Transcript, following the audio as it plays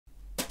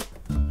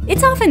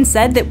It's often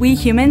said that we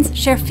humans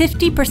share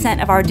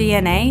 50% of our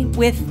DNA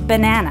with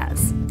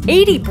bananas,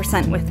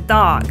 80% with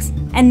dogs,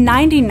 and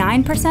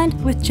 99%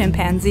 with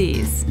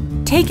chimpanzees.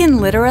 Taken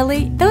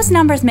literally, those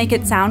numbers make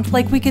it sound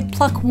like we could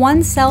pluck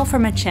one cell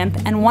from a chimp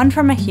and one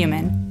from a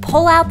human,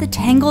 pull out the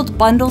tangled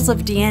bundles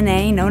of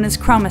DNA known as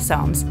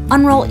chromosomes,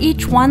 unroll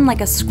each one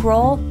like a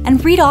scroll,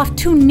 and read off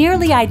two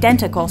nearly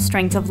identical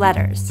strings of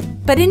letters.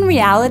 But in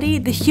reality,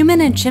 the human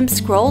and chimp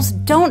scrolls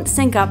don't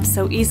sync up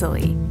so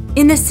easily.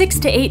 In the 6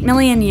 to 8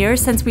 million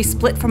years since we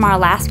split from our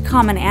last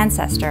common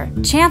ancestor,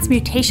 chance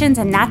mutations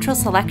and natural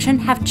selection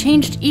have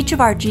changed each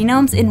of our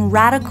genomes in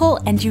radical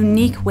and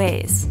unique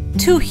ways.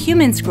 Two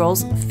human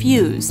scrolls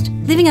fused,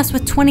 leaving us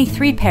with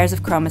 23 pairs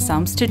of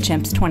chromosomes to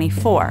chimp's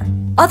 24.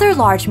 Other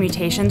large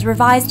mutations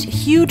revised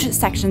huge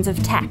sections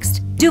of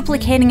text,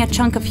 duplicating a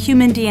chunk of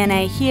human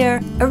DNA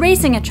here,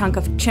 erasing a chunk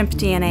of chimp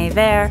DNA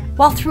there,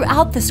 while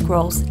throughout the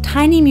scrolls,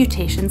 tiny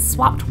mutations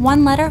swapped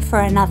one letter for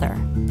another.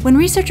 When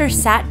researchers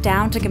sat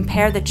down to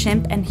compare the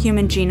chimp and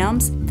human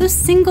genomes, those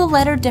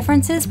single-letter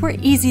differences were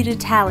easy to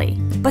tally,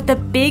 but the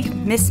big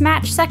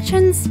mismatch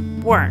sections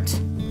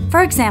weren't.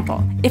 For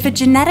example, if a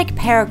genetic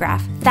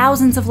paragraph,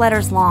 thousands of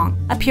letters long,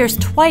 appears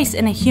twice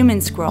in a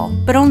human scroll,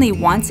 but only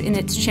once in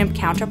its chimp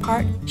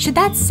counterpart, should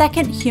that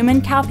second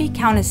human copy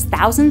count as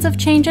thousands of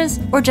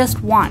changes, or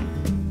just one?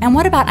 And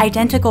what about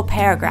identical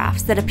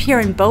paragraphs that appear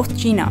in both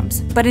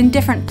genomes, but in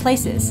different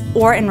places,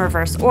 or in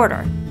reverse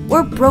order,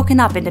 or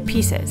broken up into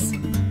pieces?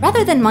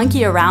 Rather than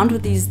monkey around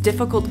with these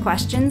difficult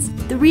questions,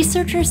 the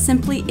researchers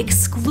simply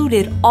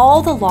excluded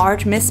all the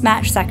large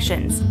mismatch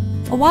sections,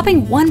 a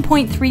whopping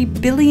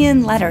 1.3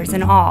 billion letters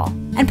in all,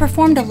 and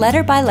performed a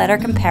letter-by-letter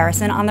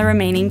comparison on the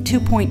remaining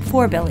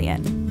 2.4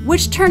 billion,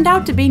 which turned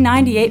out to be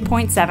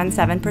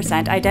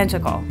 98.77%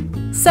 identical.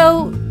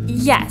 So,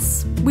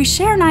 yes, we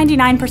share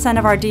 99%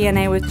 of our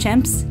DNA with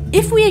chimps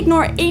if we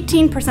ignore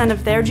 18%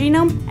 of their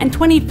genome and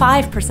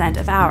 25%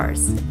 of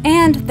ours.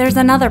 And there's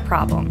another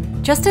problem.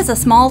 Just as a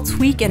small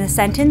tweak in a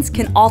sentence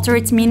can alter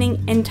its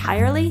meaning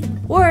entirely,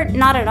 or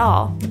not at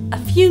all, a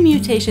few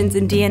mutations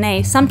in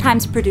DNA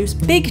sometimes produce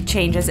big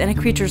changes in a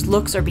creature's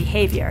looks or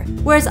behavior,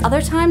 whereas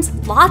other times,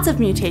 lots of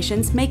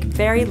mutations make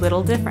very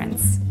little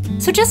difference.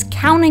 So just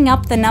counting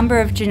up the number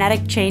of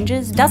genetic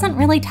changes doesn't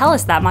really tell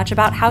us that much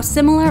about how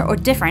similar or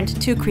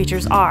different two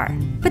creatures are.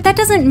 But that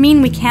doesn't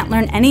mean we can't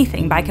learn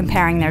anything by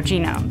comparing their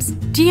genomes.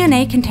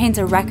 DNA contains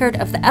a record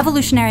of the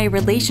evolutionary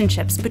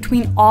relationships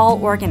between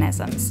all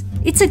organisms.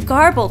 It's a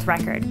garbled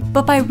record,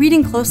 but by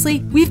reading closely,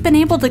 we've been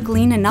able to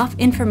glean enough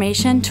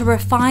information to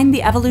refine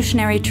the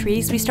evolutionary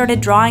trees we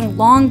started drawing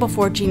long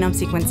before genome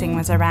sequencing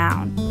was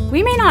around.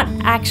 We may not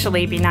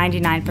actually be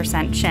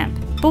 99% chimp,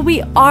 but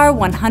we are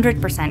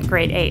 100%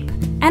 great ape,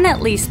 and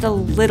at least a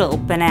little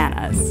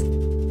bananas.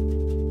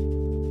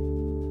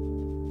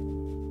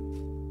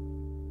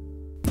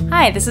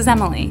 Hi, this is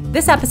Emily.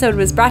 This episode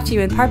was brought to you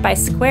in part by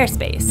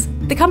Squarespace,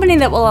 the company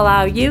that will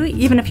allow you,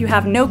 even if you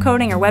have no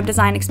coding or web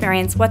design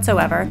experience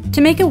whatsoever, to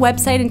make a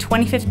website in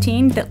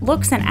 2015 that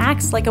looks and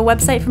acts like a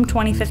website from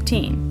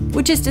 2015,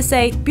 which is to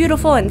say,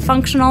 beautiful and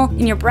functional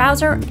in your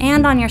browser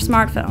and on your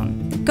smartphone.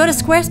 Go to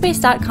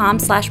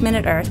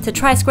squarespace.com/MinuteEarth to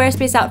try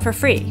Squarespace out for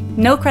free,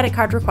 no credit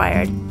card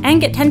required, and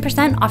get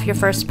 10% off your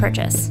first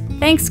purchase.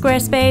 Thanks,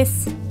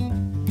 Squarespace!